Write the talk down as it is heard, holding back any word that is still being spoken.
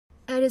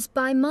At its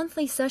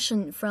bi-monthly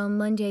session from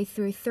Monday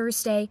through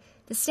Thursday,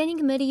 the Standing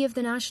Committee of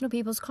the National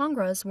People's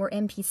Congress, or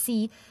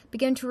NPC,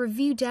 began to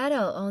review data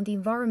on the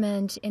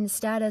environment and the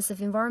status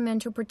of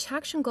environmental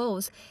protection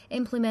goals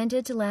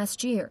implemented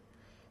last year.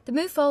 The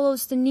move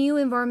follows the new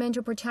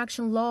environmental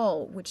protection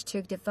law, which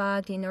took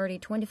effect in early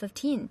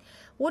 2015,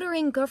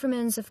 ordering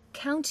governments of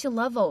county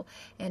level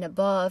and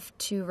above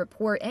to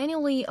report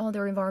annually on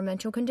their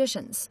environmental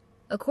conditions.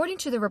 According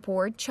to the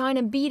report,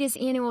 China beat its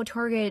annual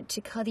target to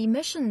cut the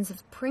emissions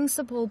of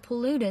principal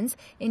pollutants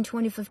in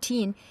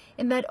 2015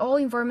 and met all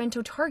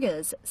environmental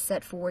targets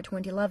set for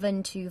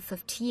 2011 to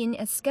 15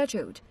 as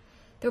scheduled.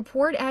 The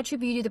report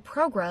attributed the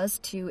progress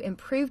to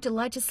improved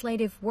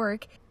legislative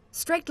work,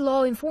 strict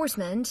law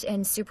enforcement,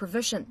 and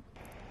supervision.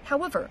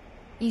 However,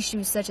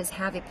 issues such as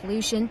heavy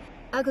pollution,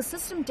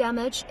 ecosystem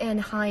damage, and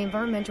high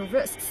environmental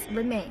risks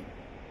remain.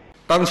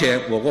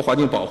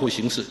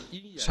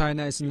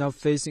 China is now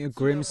facing a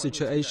grim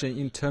situation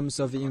in terms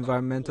of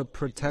environmental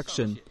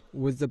protection,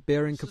 with the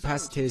bearing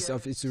capacities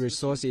of its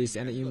resources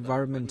and the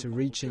environment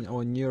reaching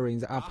or nearing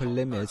the upper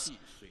limits.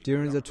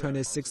 During the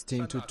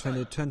 2016 to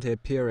 2020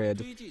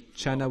 period,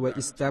 China will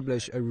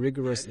establish a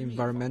rigorous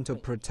environmental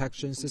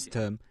protection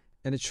system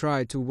and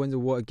try to win the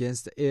war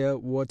against air,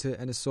 water,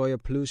 and soil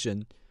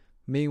pollution.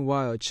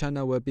 Meanwhile,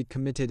 China will be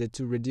committed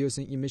to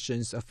reducing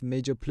emissions of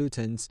major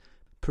pollutants,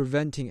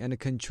 preventing and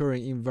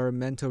controlling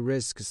environmental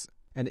risks,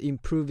 and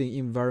improving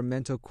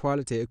environmental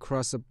quality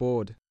across the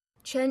board.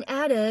 Chen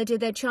added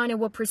that China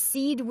will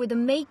proceed with the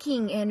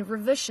making and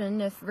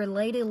revision of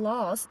related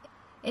laws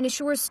and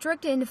ensure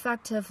strict and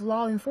effective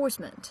law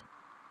enforcement.